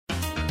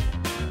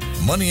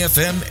Money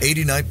FM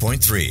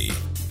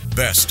 89.3.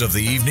 Best of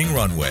the evening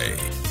runway.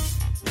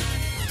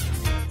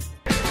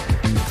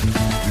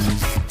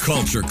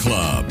 Culture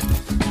Club.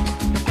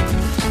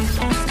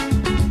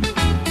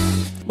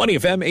 Money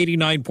FM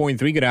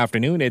 89.3. Good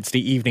afternoon. It's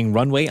the evening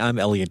runway. I'm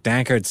Elliot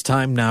Danker. It's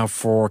time now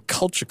for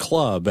Culture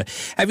Club.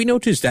 Have you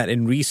noticed that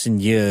in recent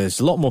years,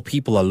 a lot more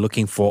people are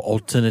looking for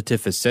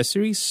alternative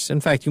accessories?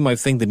 In fact, you might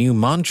think the new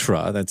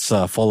mantra that's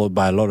followed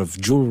by a lot of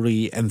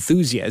jewelry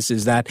enthusiasts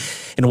is that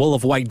in a world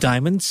of white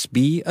diamonds,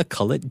 be a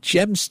colored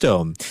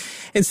gemstone.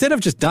 Instead of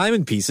just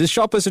diamond pieces,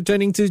 shoppers are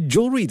turning to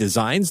jewelry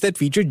designs that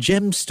feature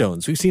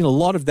gemstones. We've seen a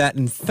lot of that.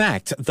 In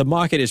fact, the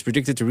market is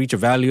predicted to reach a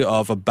value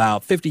of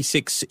about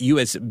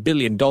 $56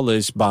 billion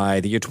by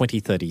the year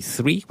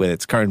 2033, with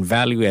its current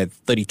value at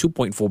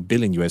 $32.4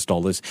 billion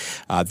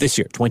this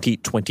year,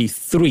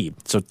 2023.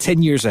 So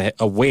 10 years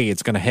away,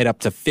 it's going to head up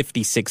to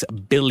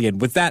 $56 billion.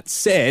 With that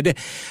said,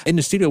 in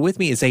the studio with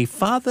me is a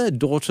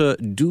father-daughter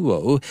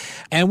duo,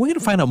 and we're going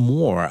to find out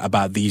more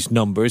about these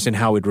numbers and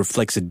how it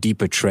reflects a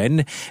deeper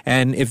trend,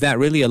 and if that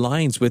really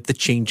aligns with the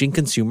changing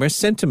consumer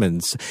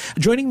sentiments.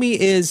 Joining me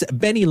is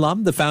Benny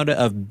Lam, the founder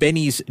of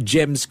Benny's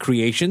Gems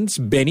Creations.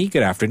 Benny,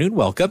 good afternoon.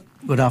 Welcome.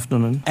 Good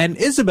afternoon. And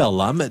Isabel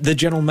Lam, the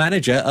general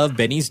manager of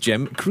Benny's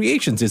Gem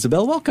Creations.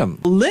 Isabel, welcome.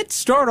 Let's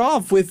start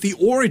off with the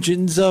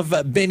origins of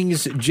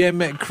Benny's Gem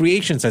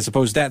Creations. I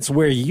suppose that's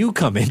where you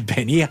come in,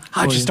 Benny.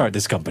 How'd you start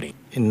this company?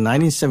 In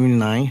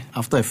 1979,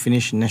 after I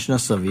finished national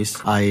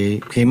service,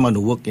 I came out to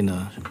work in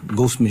a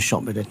goldsmith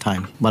shop at that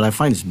time. But I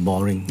find it's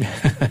boring.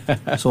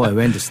 So I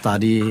went to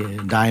study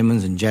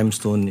diamonds and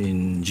gemstone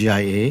in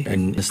GIA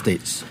in the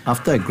States.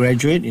 After I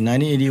graduated in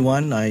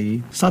 1981,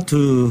 I started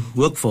to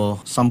work for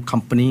some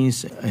companies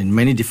in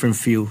many different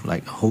fields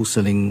like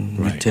wholesaling,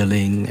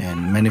 retailing,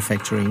 and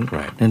manufacturing.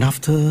 And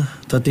after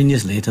 13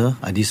 years later,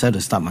 I decided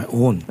to start my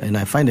own. And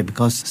I find that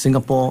because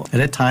Singapore, at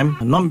that time,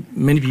 not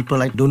many people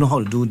don't know how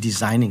to do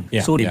designing.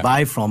 So they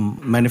buy from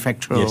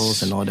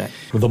manufacturers and all that.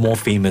 The more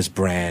famous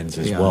brands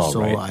as well,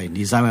 so I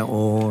design my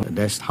own.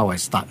 That's how I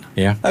start.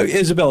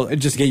 Isabel,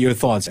 just get your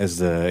thoughts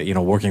as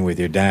working with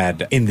your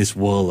dad in this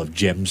world of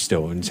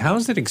gemstones.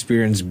 How's that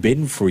experience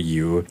been for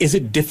you? Is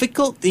it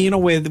difficult,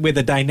 where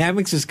the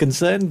dynamics is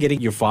concerned,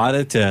 getting your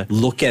father to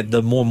look at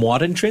the more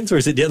modern trends, or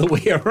is it the other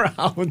way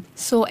around?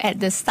 So at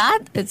the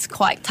start, it's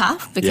quite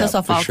tough because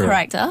of our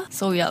character.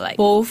 So we are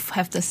both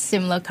have the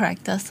similar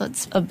character, so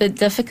it's a bit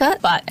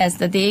difficult. But as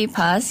the day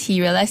passed, he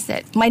realized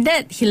that my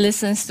dad, he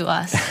listens to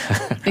us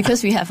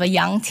because we have a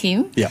young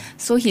team.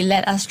 So he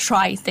let us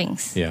try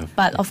things.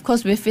 But of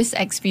course, with his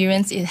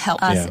experience, it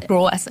helped us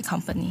grow as a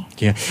company.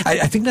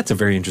 I think that's a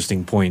very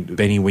interesting point,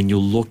 Benny, when you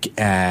look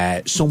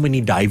at so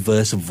many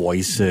diverse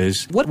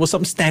voices. What were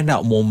some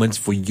standout moments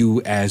for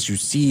you as you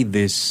see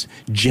this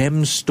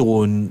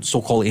gemstone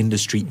so-called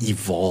industry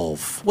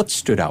evolve? What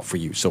stood out for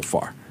you so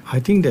far? I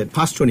think that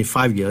past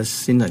 25 years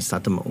since I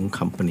started my own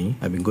company,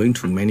 I've been going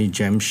to many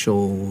gem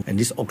shows and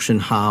this auction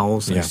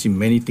house. I see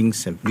many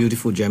things and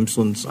beautiful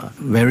gemstones,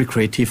 very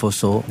creative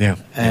also.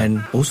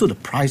 And also the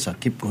price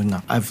keep going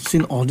up. I've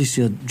seen all this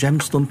year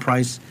gemstone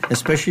price,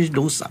 especially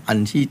those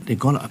unhit, they've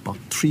gone up about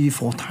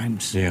 3-4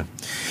 times.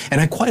 And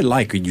I quite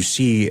like when you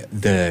see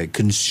the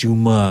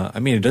consumer. I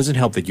mean, it doesn't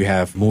help that you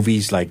have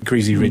movies like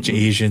Crazy Rich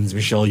Asians,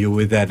 Michelle Yeoh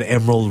with that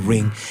emerald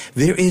ring.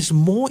 There is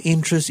more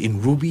interest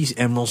in rubies,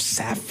 emeralds,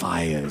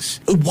 sapphires.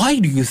 Why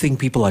do you think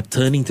people are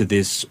turning to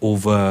this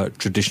over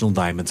traditional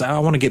diamonds? I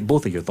want to get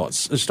both of your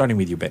thoughts, starting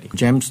with you, Betty.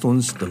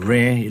 Gemstones, the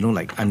rare,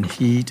 like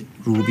unhit,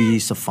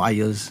 rubies,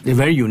 sapphires, they're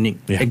very unique.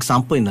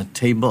 Example, in a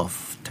table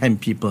of 10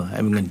 people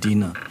having a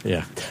dinner.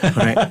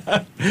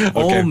 Right?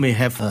 All may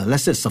have,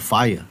 let's say,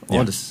 sapphire,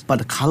 but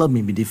the color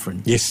may be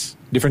different.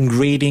 Different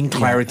grading,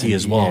 clarity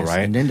as well,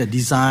 right? And then the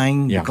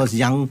design, because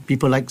young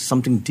people like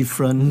something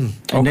different.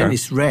 And then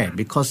it's rare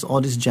because all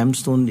this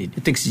gemstone,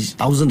 it takes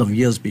thousands of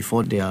years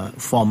before they are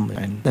formed.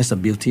 And that's the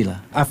beauty.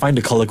 I find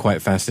the color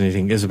quite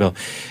fascinating, Isabel.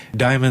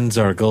 Diamonds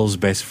are a girl's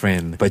best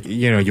friend. But,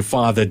 your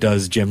father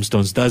does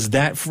gemstones. Does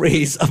that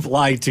phrase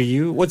apply to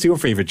you? What's your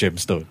favorite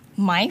gemstone?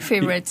 My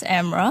favorite's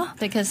emerald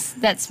because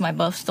that's my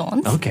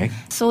birthstone. Okay.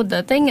 So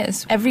the thing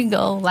is, every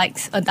girl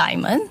likes a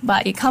diamond,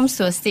 but it comes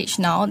to a stage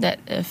now that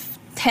if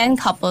 10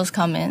 couples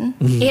come in,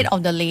 8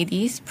 of the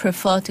ladies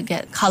prefer to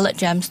get colored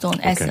gemstone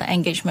as an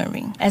engagement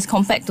ring. As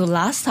compared to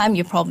last time,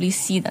 you probably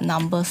see the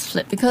numbers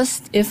flip.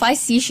 Because if I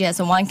see she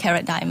has a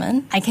 1-carat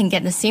diamond, I can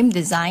get the same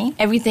design,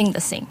 everything the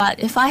same. But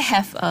if I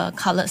have a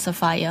colored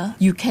sapphire,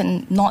 you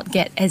can not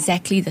get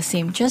exactly the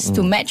same. Just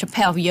to match a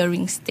pair of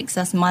earrings takes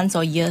us months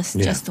or years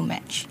just to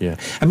match.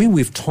 I mean,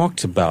 we've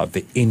talked about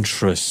the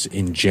interest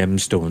in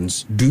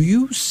gemstones. Do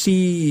you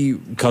see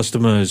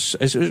customers,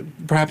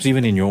 perhaps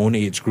even in your own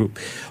age group,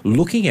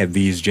 looking at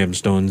these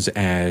gemstones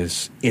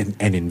as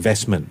an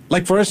investment?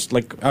 Like for us,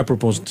 I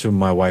proposed to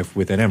my wife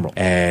with an emerald,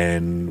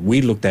 and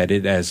we looked at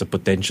it as a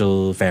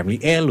potential family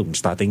heirloom,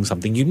 starting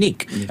something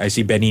unique. I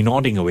see Benny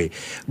nodding away.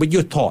 But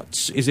your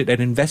thoughts, is it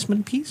an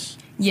investment piece?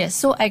 Yes,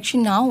 so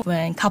actually now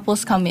when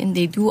couples come in,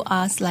 they do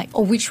ask like,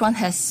 oh, which one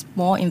has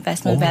more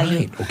investment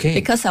value? Right, okay.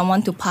 Because I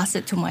want to pass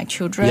it to my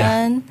children.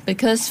 Yeah.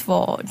 Because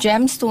for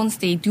gemstones,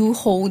 they do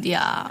hold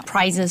their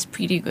prices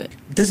pretty good.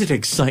 Does it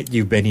excite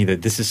you, Benny,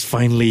 that this is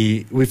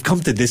finally, we've come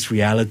to this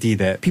reality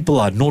that people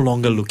are no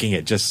longer looking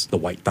at just the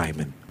white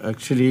diamond?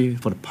 Actually,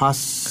 for the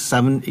past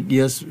 7-8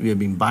 years, we have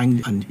been buying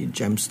unhit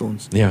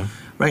gemstones. Yeah.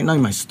 Right now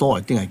in my store,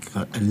 I think I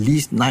got at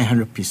least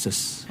 900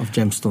 pieces of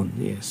gemstone,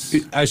 yes.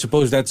 I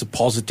suppose that's a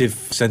positive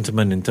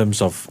sentiment in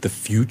terms of the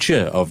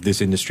future of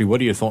this industry.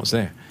 What are your thoughts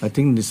there? I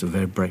think this is a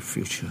very bright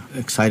future.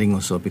 Exciting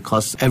also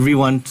because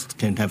everyone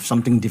can have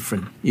something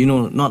different. You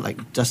know, not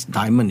like just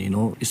diamond, you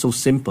know. It's so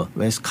simple.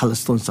 Whereas color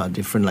stones are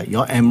different. Like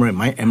your emerald,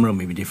 my emerald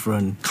may be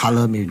different.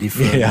 Color may be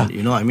different. Yeah.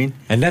 You know what I mean?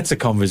 And that's a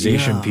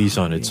conversation Yeah, piece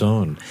on its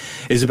own.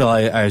 Isabel,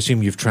 I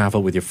assume you've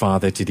traveled with your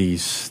father to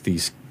these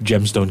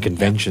gemstone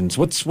conventions.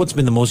 What's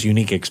been the most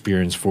unique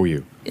experience for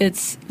you?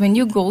 It's when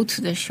you go to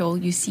the show,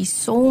 you see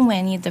so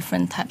many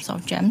different types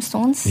of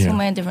gemstones, Yeah. so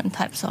many different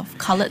types of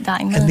colored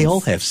diamonds. And they all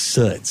have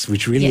certs,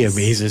 which really Yes.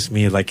 amazes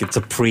me. Like it's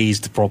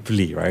appraised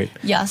properly, right?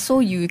 Yeah, so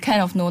you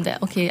kind of know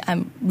that, okay,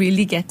 I'm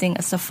really getting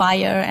a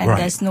sapphire and Right.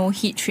 there's no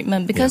heat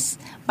treatment because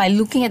by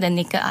looking at the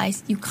naked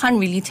eyes, you can't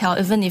really tell,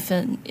 even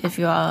if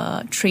you're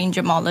a trained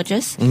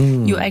gemologist,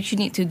 you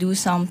actually need to do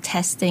some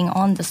testing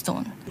on the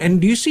stone.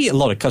 And do you see a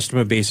lot of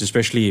customer base,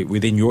 especially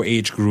within your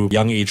age group,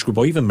 young age group,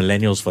 or even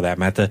millennials for that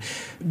matter?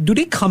 Do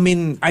they come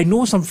in? I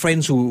know some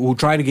friends who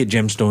try to get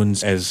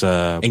gemstones as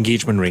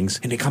engagement rings,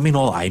 and they come in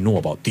all, I know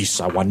about this,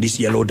 I want this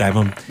yellow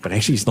diamond. But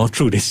actually, it's not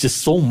true. There's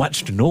just so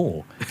much to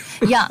know.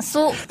 Yeah,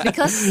 so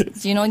because,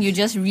 you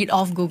just read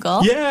off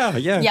Google. Yeah.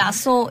 Yeah,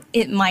 so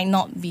it might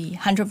not be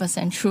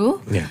 100%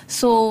 true. Yeah.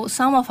 So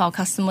some of our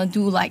customers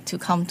do like to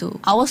come to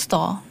our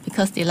store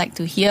because they like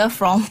to hear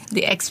from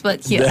the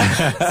expert here.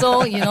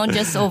 So,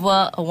 just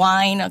over a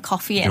wine, a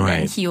coffee, and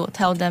then Right. he will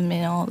tell them,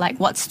 like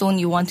what stone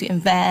you want to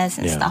invest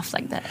and Yeah. stuff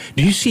like that.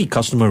 Do you see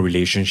customer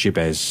relationship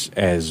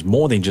as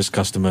more than just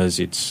customers?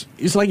 It's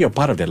like you're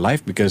part of their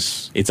life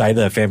because it's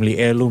either a family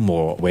heirloom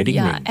or wedding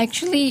Yeah, ring.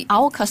 actually,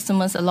 our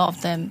customers, a lot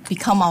of them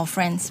become our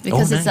friends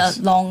because nice. it's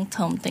a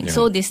long-term thing. Yeah.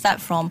 So they start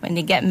from when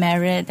they get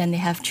married, then they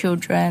have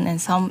children,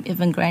 and some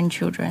even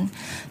grandchildren.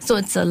 So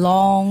it's a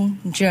long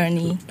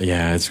journey.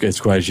 Yeah, it's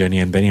quite a journey.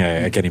 And Benny,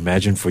 I can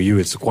imagine for you,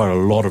 it's quite a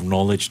lot of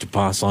knowledge to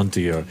pass on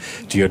to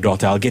your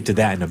daughter. I'll get to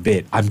that in a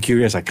bit. I'm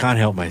curious, I can't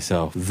help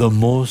myself. The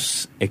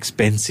most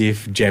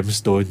expensive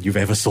gemstone you've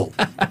ever sold?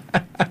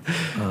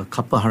 A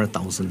couple hundred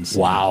thousands.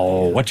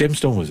 Wow. What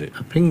gemstone was it?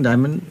 A pink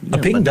diamond. A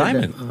pink but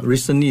diamond?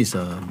 Recently, it's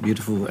a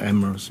beautiful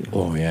emerald. Yeah.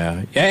 Oh,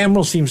 yeah. Yeah,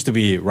 emerald seems to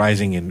be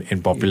rising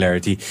in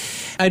popularity.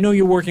 I know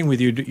you're working with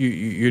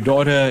your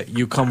daughter.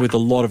 You come with a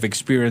lot of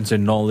experience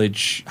and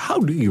knowledge. How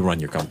do you run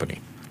your company?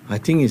 I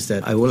think is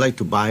that I would like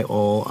to buy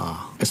all,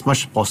 as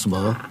much as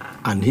possible,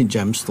 unhit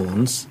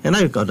gemstones. And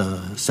I've got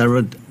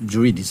several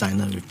jewelry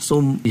designers,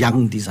 so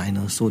young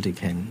designers, so they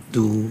can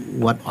do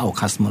what our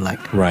customer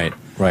like. Right.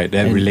 That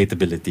And-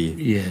 relatability.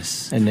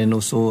 Yes. And then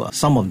also,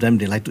 some of them,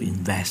 they like to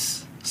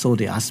invest. So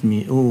they ask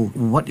me,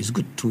 what is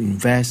good to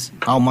invest?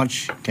 How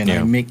much can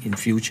Yeah. I make in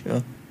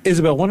future?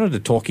 Isabel, one of the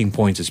talking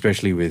points,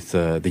 especially with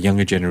the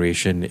younger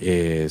generation,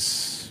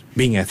 is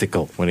being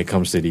ethical when it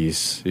comes to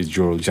these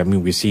jewelry. I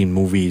mean, we've seen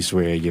movies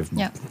where you have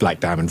Yeah. Black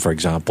Diamond, for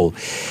example.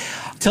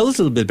 Tell us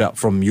a little bit about,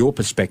 from your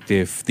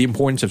perspective, the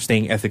importance of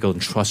staying ethical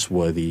and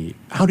trustworthy.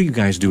 How do you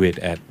guys do it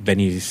at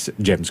Benny's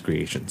Gems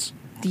Creations?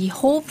 The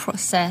whole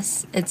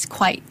process, it's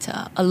quite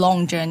a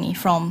long journey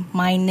from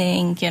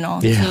mining, Yeah.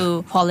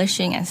 to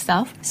polishing and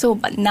stuff. So,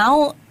 but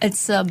now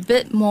it's a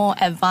bit more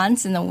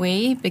advanced in a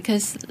way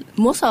because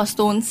most of our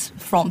stones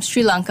from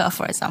Sri Lanka,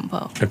 for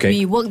example, Okay.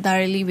 we work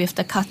directly with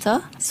the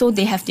cutter. So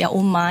they have their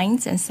own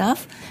mines and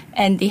stuff,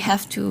 and they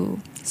have to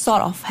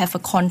sort of have a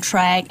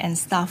contract and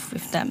stuff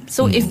with them.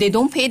 So if they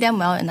don't pay them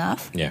well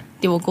enough, Yeah.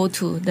 they will go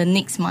to the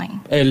next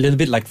mine. A little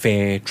bit like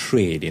fair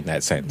trade in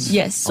that sense.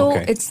 Yes, so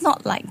Okay. it's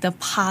not like the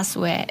past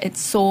where it's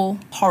so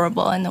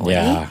horrible in a way.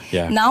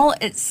 Yeah. Now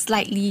it's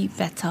slightly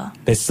better.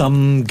 There's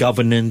some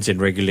governance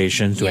and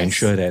regulations to Yes.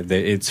 ensure that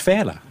it's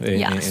fair in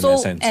that So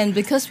sense. and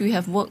because we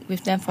have worked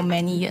with them for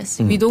many years,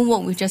 we don't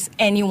work with just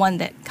anyone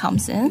that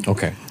comes in.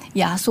 Okay.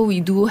 Yeah, so we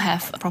do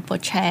have a proper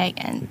check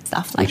and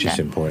stuff like Which that. is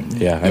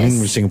important. Yeah, I mean, Yes.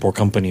 we're a Singapore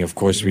company, of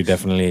course, we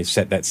definitely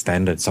set that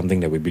standard,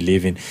 something that we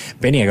believe in.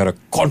 Benny, I got a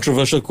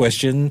controversial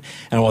question,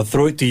 and I want to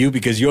throw it to you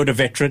because you're the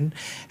veteran.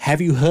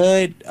 Have you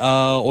heard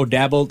or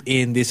dabbled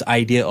in this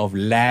idea of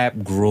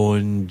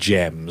lab-grown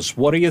gems?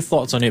 What are your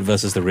thoughts on it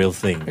versus the real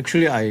thing?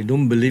 Actually, I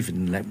don't believe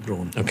in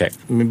lab-grown. Okay.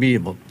 Maybe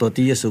about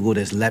 30 years ago,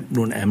 there's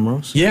lab-grown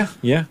emeralds. Yeah.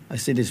 I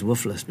said it's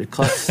worthless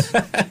because,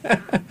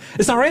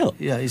 It's not real.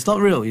 yeah, it's not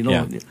real.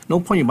 Yeah. No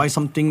point you buy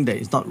something that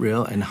is not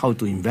real and how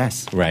to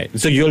invest. Right.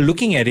 So you're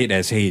looking at it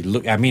as, hey,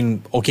 look, I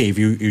mean, okay, if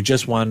you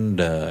just want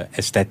the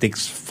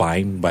aesthetics,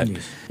 fine. But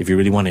Yes. if you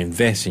really want to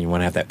invest and you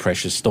want to have that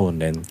precious stone,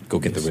 then go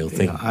get the real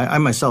thing. Yeah, I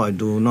myself, I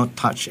do not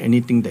touch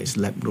anything that is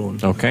lab-grown.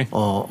 Okay.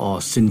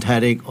 Or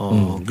synthetic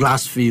or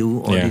glass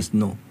fill or Yeah. this,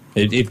 no.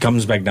 It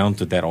comes back down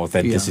to that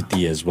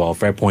authenticity as well.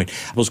 Fair point.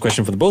 First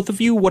question for the both of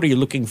you. What are you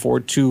looking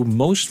forward to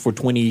most for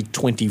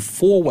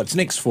 2024? What's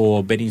next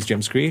for Benny's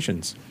Gems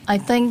Creations? I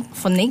think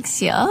for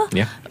next year,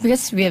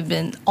 because we have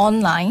been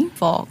online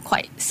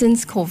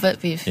since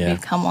COVID,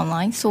 we've come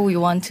online. So we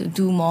want to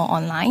do more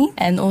online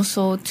and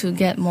also to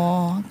get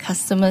more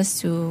customers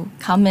to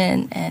come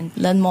in and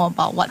learn more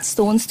about what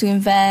stones to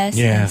invest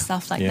and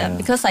stuff like that.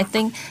 Because I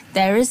think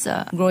there is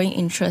a growing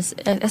interest,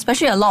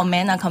 especially a lot of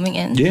men are coming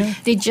in. Yeah.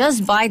 They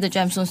just buy the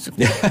gemstones to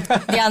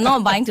they are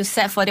not buying to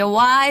set for their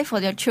wife, for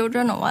their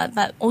children or what.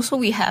 But also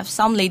we have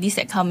some ladies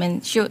that come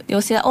in,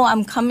 they'll say, oh,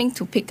 I'm coming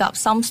to pick up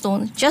some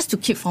stones just to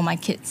keep for my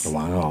kids.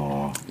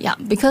 Wow. Yeah,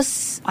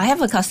 because I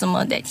have a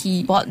customer that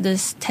he bought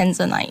this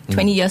Tanzanite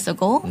 20 years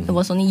ago. It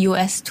was only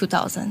US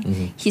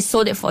 2,000. He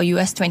sold it for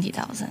US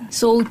 20,000.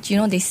 So,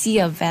 they see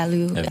a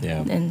value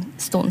in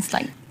stones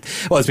like.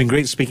 Well, it's been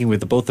great speaking with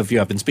the both of you.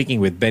 I've been speaking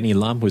with Benny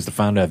Lam, who's the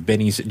founder of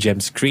Benny's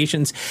Gems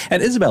Creations,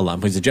 and Isabel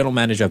Lam, who's the general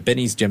manager of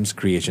Benny's Gems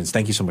Creations.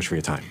 Thank you so much for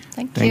your time.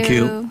 Thank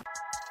you.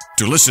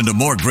 To listen to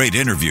more great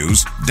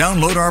interviews,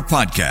 download our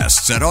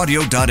podcasts at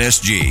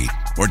audio.sg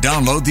or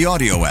download the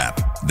audio app.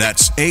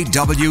 That's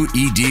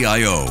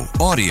AWEDIO,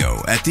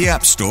 audio at the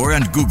App Store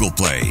and Google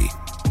Play.